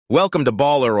Welcome to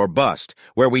Baller or Bust,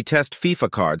 where we test FIFA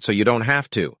cards so you don't have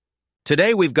to.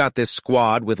 Today we've got this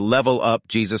squad with Level Up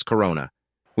Corona.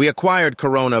 We acquired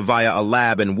Corona via a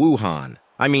lab in Wuhan.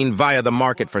 Via the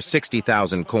market for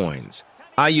 60,000 coins.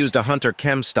 I used a Hunter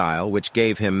Chem style, which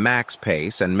gave him max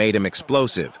pace and made him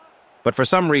explosive. But for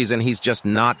some reason, he's just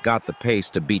not got the pace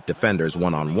to beat defenders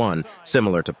one-on-one,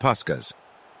 similar to Puska's.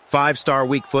 5-star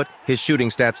weak foot, his shooting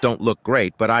stats don't look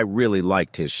great, but I really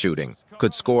liked his shooting.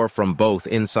 Could score from both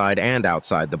inside and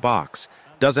outside the box.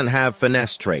 Doesn't have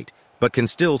finesse trait, but can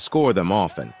still score them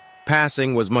often.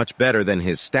 Passing was much better than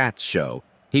his stats show.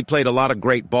 He played a lot of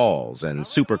great balls and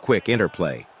super quick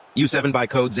interplay. U7 by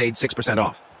code ZAID 6%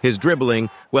 off. His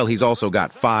dribbling, well, he's also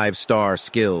got 5-star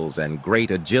skills and great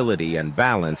agility and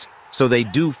balance, so they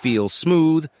do feel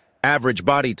smooth. Average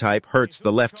body type hurts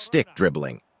the left stick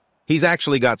dribbling. He's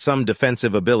actually got some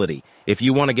defensive ability. If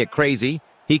you want to get crazy,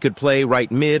 he could play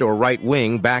right mid or right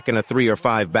wing back in a 3 or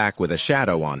 5 back with a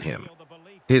shadow on him.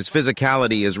 His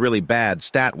physicality is really bad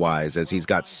stat-wise as he's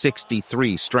got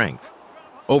 63 strength.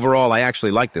 Overall, I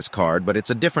actually like this card, but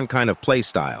it's a different kind of play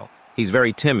style. He's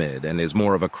very timid and is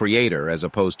more of a creator as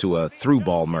opposed to a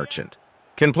through-ball merchant.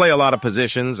 Can play a lot of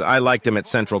positions. I liked him at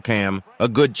central cam. A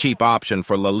good cheap option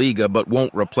for La Liga, but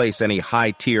won't replace any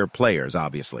high-tier players,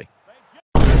 obviously.